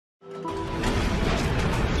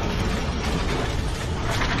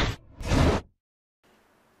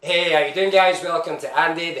Hey, how you doing guys? Welcome to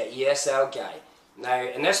Andy, the ESL guy. Now,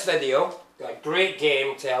 in this video, got a great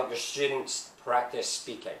game to help your students practice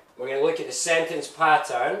speaking. We're going to look at the sentence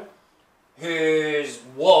pattern, whose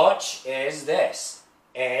watch is this.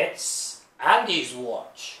 It's Andy's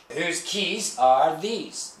watch. Whose keys are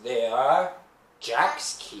these? They are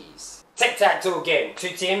Jack's keys. Tic-tac-toe game.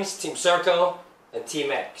 Two teams, Team Circle and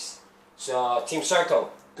Team X. So, Team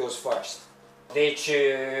Circle goes first. They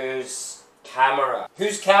choose camera.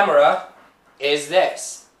 Whose camera is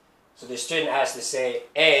this? So the student has to say,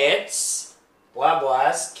 it's blah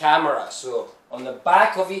blah's camera. So on the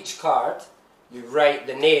back of each card, you write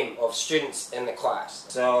the name of students in the class.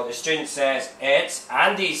 So the student says, it's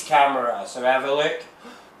Andy's camera. So have a look.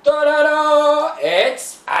 Da da da!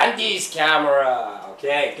 It's Andy's camera.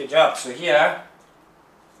 Okay, good job. So here,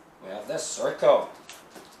 we have this circle.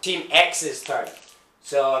 Team X's turn.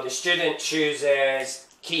 So the student chooses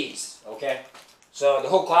keys, okay? So the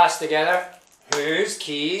whole class together, whose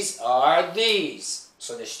keys are these?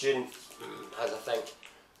 So the student has a think.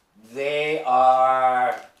 They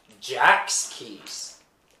are Jack's keys.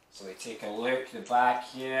 So we take a look at the back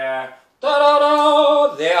here.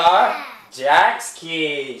 Da-da-da! They are Jack's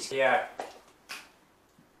keys. Here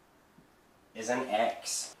is an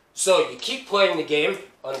X. So you keep playing the game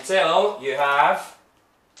until you have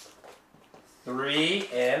 3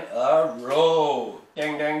 in a row.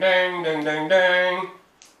 Ding, ding, ding, ding, ding, ding.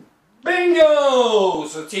 Bingo!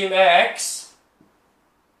 So Team X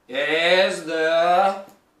is the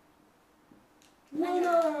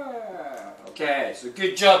winner. Okay, so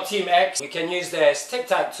good job Team X. You can use this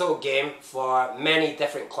tic-tac-toe game for many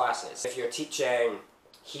different classes. If you're teaching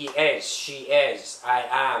he is, she is, I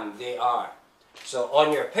am, they are. So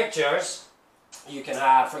on your pictures, you can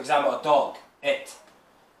have, for example, a dog, it.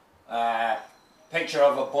 Picture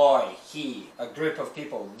of a boy, he, a group of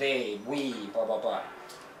people, they, we, blah blah blah.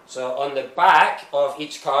 So on the back of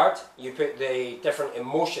each card, you put the different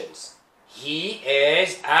emotions. He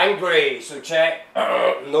is angry, so check,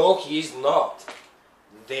 no he's not.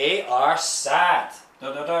 They are sad,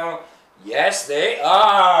 da da da. Yes they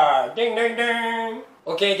are, ding ding ding.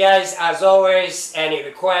 Okay guys, as always, any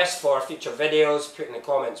requests for future videos, put in the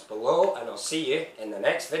comments below and I'll see you in the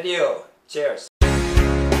next video. Cheers.